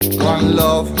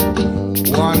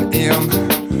one aim,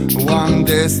 one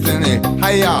destiny.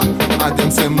 Hiya, and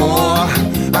them say more.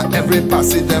 And every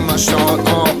passage them a shout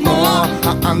out more.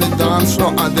 And the dance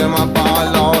floor and them a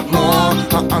ball out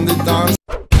more. And the dance.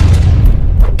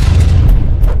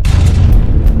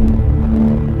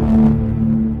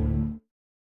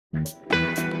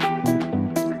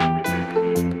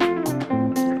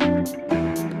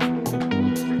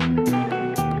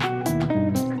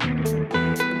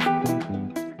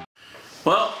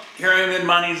 Well, here I am in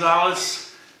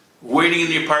Manizales, waiting in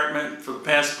the apartment for the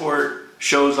passport.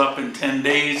 Shows up in 10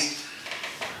 days.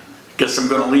 Guess I'm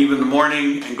going to leave in the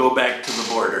morning and go back to the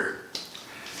border.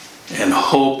 And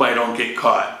hope I don't get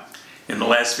caught. In the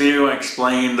last video I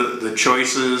explained the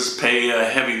choices: pay a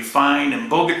heavy fine in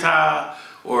Bogota,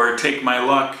 or take my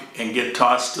luck and get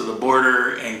tossed to the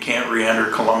border and can't re-enter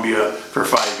Colombia for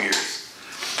 5 years.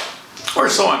 Or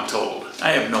so I'm told.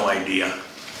 I have no idea.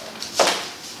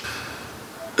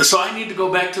 So I need to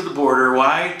go back to the border.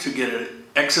 Why? To get an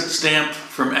exit stamp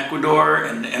from Ecuador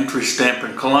and an entry stamp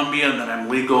in Colombia, and then I'm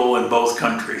legal in both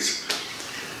countries.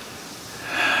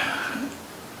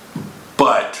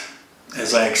 But,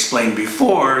 as I explained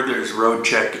before, there's road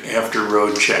check after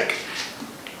road check.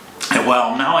 And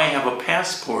while now I have a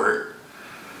passport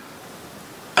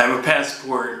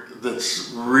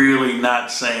that's really not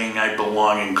saying I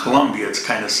belong in Colombia. It's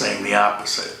kind of saying the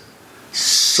opposite.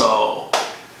 So,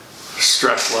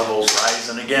 stress levels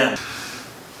rising again.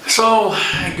 So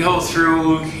I go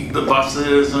through the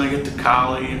buses and I get to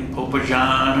Cali and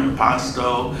Popayan and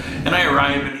Pasto, and I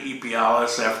arrive in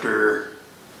Ipiales after,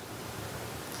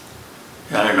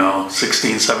 I don't know,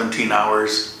 16, 17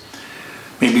 hours,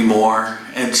 maybe more.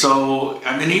 And so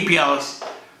I'm in Ipiales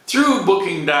through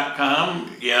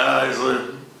Booking.com. Yeah, as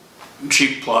a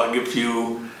cheap plug, if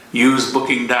you use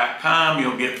Booking.com,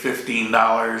 you'll get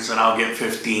 $15 and I'll get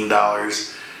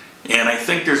 $15. And I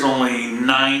think there's only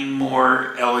 9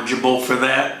 more eligible for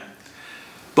that.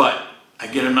 But I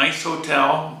get a nice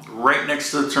hotel right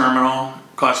next to the terminal.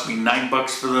 Cost me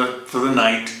 $9 for the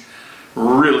night.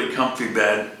 Really comfy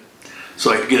bed.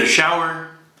 So I can get a shower.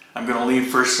 I'm going to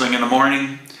leave first thing in the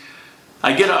morning.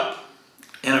 I get up,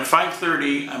 and at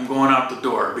 5:30 I'm going out the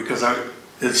door because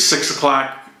it's 6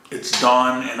 o'clock. It's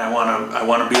dawn, and I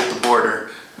want to be at the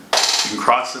border. You can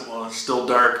cross it while it's still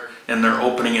dark, and they're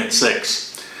opening at 6.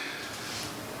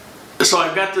 So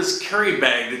I've got this carry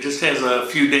bag that just has a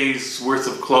few days worth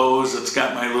of clothes. It's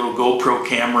got my little GoPro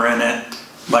camera in it,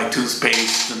 my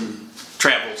toothpaste and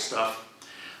travel stuff.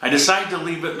 I decided to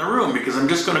leave it in the room because I'm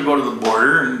just going to go to the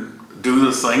border and do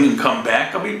the thing and come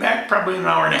back. I'll be back probably in an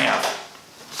hour and a half.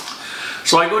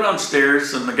 So I go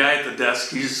downstairs, and the guy at the desk,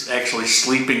 he's actually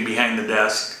sleeping behind the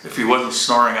desk. If he wasn't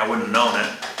snoring, I wouldn't have known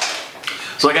it.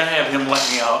 So I got to have him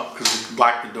let me out because we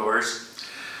blocked the doors.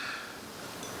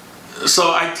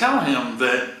 So I tell him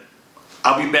that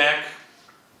I'll be back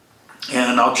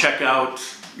and I'll check out,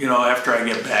 after I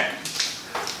get back.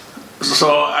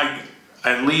 So I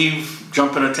leave,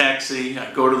 jump in a taxi,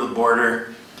 I go to the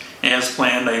border. As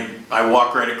planned, I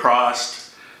walk right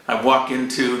across. I walk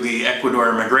into the Ecuador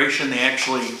immigration. They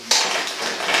actually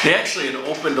had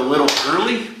opened a little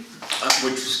early,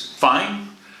 which is fine.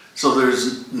 So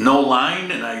there's no line,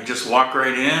 and I just walk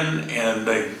right in and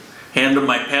I hand him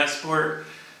my passport.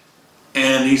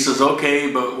 And he says,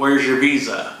 okay, but where's your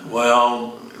visa?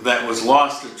 Well, that was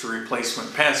lost. It's a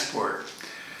replacement passport.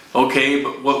 Okay,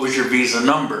 but what was your visa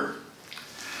number?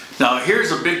 Now,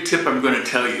 here's a big tip I'm going to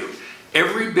tell you.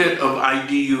 Every bit of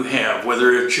ID you have,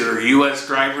 whether it's your U.S.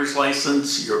 driver's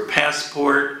license, your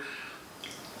passport,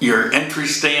 your entry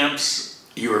stamps,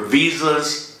 your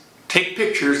visas, take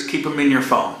pictures, keep them in your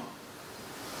phone.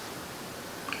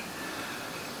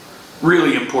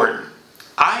 Really important.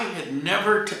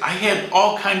 I had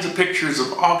all kinds of pictures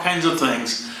of all kinds of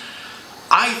things.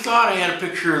 I thought I had a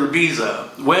picture of the visa.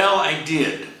 Well, I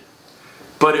did.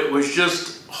 But it was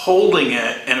just holding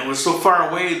it, and it was so far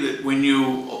away that when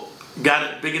you got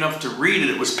it big enough to read it,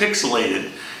 it was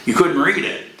pixelated. You couldn't read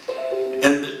it.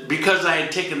 And because I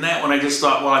had taken that one, I just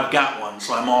thought, well, I've got one,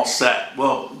 so I'm all set.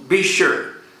 Well, be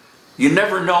sure. You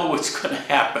never know what's going to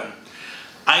happen.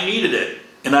 I needed it,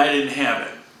 and I didn't have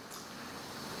it.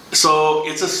 So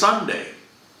it's a Sunday.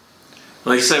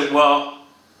 They said, well,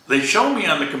 they show me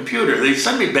on the computer. They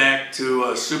send me back to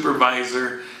a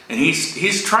supervisor, and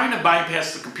he's trying to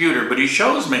bypass the computer, but he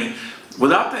shows me,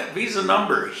 without that visa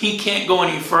number, he can't go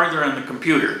any farther on the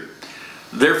computer.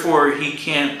 Therefore, he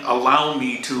can't allow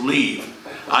me to leave.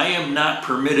 I am not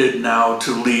permitted now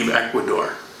to leave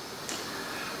Ecuador.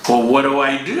 Well, what do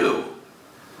I do?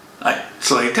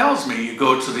 So he tells me, you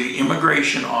go to the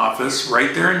immigration office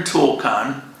right there in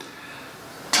Tulcan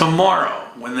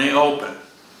tomorrow when they open.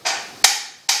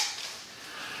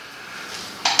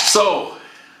 So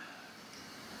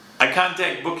I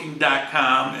contact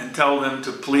booking.com and tell them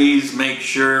to please make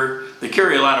sure, they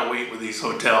carry a lot of weight with these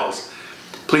hotels,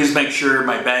 please make sure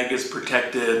my bag is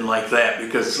protected and like that,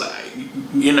 because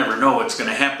you never know what's going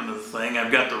to happen to the thing. I've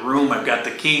got the room, I've got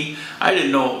the key. I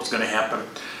didn't know what was going to happen.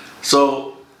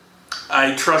 So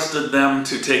I trusted them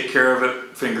to take care of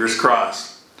it, fingers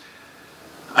crossed.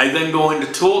 I then go into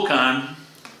Toolcon,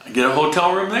 I get a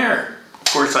hotel room there.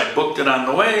 Of course, I booked it on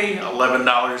the way,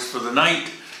 $11 for the night,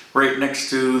 right next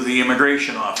to the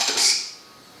immigration office.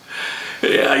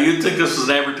 Yeah, you'd think this was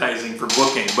advertising for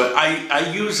booking, but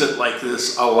I use it like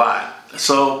this a lot.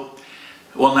 So,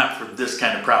 well, not for this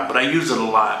kind of problem, but I use it a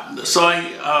lot. So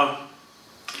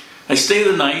I stay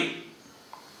the night,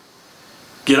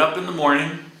 get up in the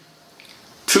morning,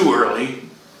 too early.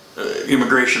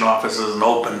 Immigration office isn't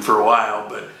open for a while,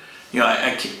 but you know,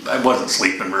 I wasn't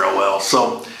sleeping real well.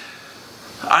 So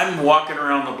I'm walking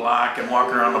around the block and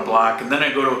walking around the block, and then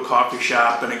I go to a coffee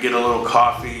shop and I get a little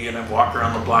coffee and I walk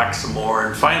around the block some more,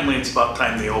 and finally it's about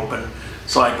time they open.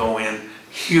 So I go in,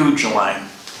 huge line.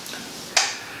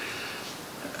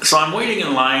 So I'm waiting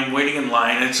in line.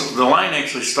 The line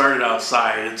actually started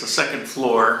outside. It's a second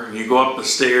floor. You go up the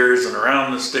stairs and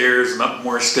around the stairs and up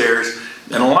more stairs,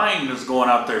 and a line is going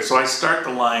out there. So I start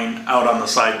the line out on the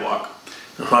sidewalk.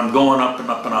 So I'm going up and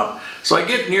up and up. So I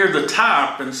get near the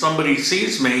top and somebody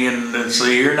sees me and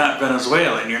say, "You're not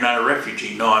Venezuelan, you're not a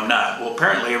refugee." No, I'm not. Well,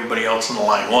 apparently everybody else in the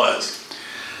line was.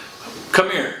 "Come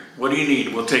here, what do you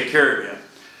need? We'll take care of you."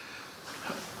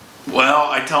 Well,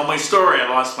 I tell my story. I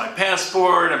lost my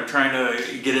passport. I'm trying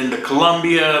to get into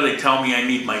Colombia. They tell me I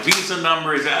need my visa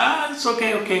number. He said, "It's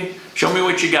okay, okay. Show me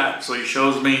what you got." So he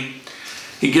shows me.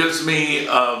 He gives me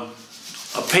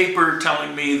a paper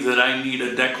telling me that I need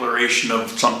a declaration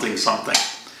of something,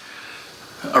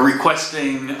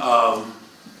 requesting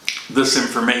this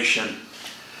information.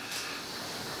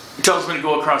 He tells me to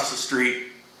go across the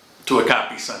street to a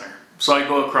copy center. So I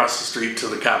go across the street to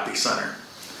the copy center.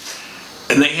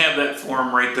 And they have that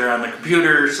form right there on the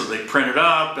computer, so they print it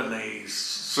up and they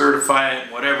certify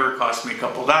it, whatever, it cost me a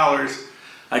couple dollars.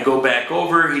 I go back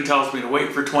over, he tells me to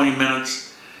wait for 20 minutes.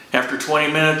 After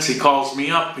 20 minutes, he calls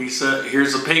me up, he said,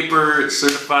 "Here's a paper, it's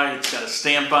certified, it's got a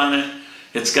stamp on it,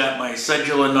 it's got my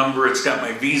cedula number, it's got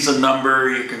my visa number,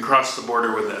 you can cross the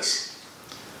border with this."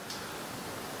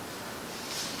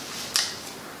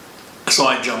 So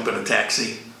I jump in a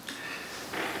taxi,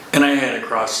 and I head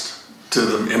across to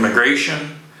the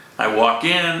immigration. I walk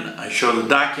in, I show the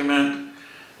document.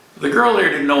 The girl there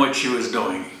didn't know what she was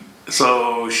doing.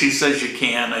 So she says, "You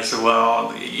can." I said,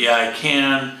 "Well, yeah, I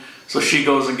can." So she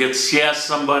goes and gets, she asks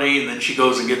somebody, and then she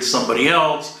goes and gets somebody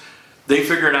else. They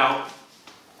figure it out,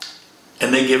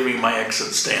 and they give me my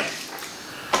exit stamp.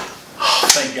 Oh,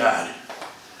 thank God.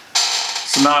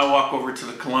 So now I walk over to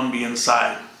the Colombian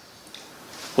side.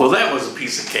 Well, that was a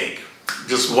piece of cake.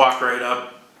 Just walk right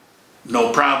up,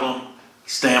 no problem.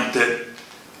 Stamped it,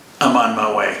 I'm on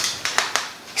my way.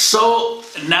 So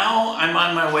now I'm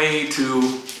on my way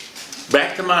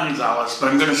back to Manizales, but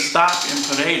I'm going to stop in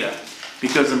Pereira,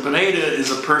 because in Pereira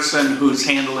is a person who's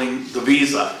handling the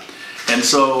visa. And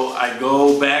so I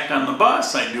go back on the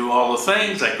bus, I do all the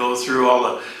things, I go through all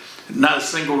the, not a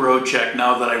single road check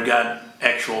now that I've got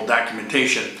actual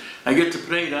documentation. I get to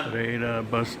Pereira. Pereira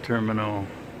bus terminal,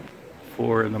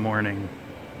 4 in the morning.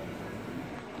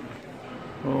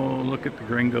 Oh, look at the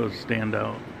gringos stand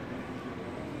out.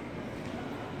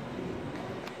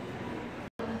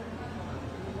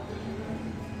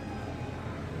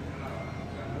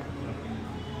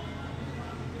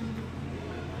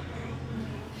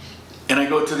 And I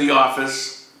go to the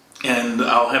office, and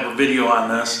I'll have a video on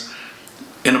this,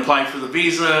 and apply for the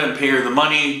visa and pay her the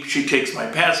money. She takes my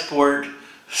passport,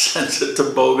 sends it to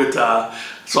Bogota,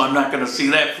 so I'm not going to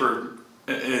see that for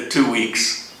 2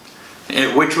 weeks.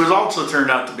 Which was also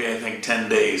turned out to be, I think, 10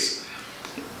 days.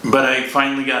 But I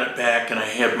finally got it back, and I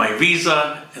have my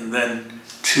visa, and then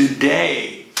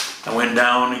today I went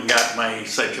down and got my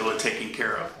cedula taken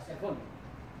care of.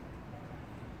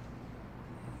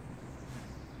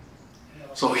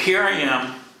 So here I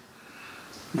am,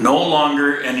 no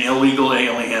longer an illegal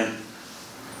alien.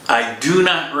 I do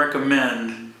not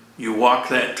recommend you walk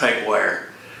that tight wire.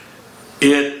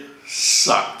 It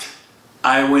sucked.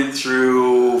 I went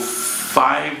through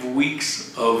 5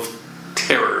 weeks of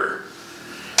terror.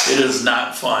 It is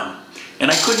not fun.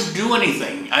 And I couldn't do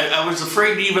anything. I was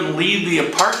afraid to even leave the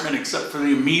apartment except for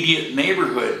the immediate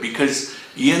neighborhood, because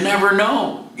you never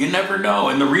know. You never know.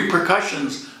 And the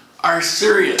repercussions are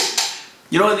serious.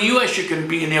 You know, in the US you can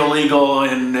be an illegal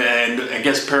and I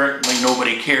guess apparently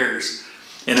nobody cares.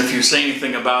 And if you say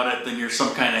anything about it, then you're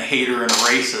some kind of hater and a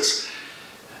racist.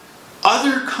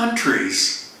 other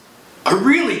countries are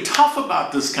really tough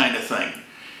about this kind of thing.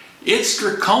 It's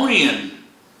draconian.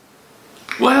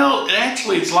 Well,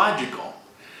 actually it's logical,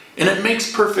 and it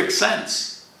makes perfect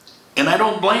sense, and I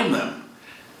don't blame them.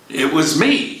 It was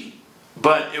me,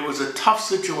 but it was a tough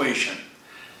situation,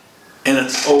 and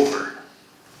it's over,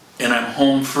 and I'm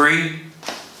home free,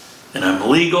 and I'm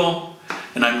legal,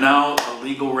 and I'm now a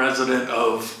legal resident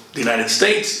of the United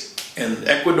States and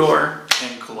Ecuador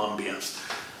and Colombia.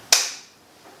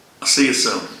 I'll see you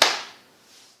soon.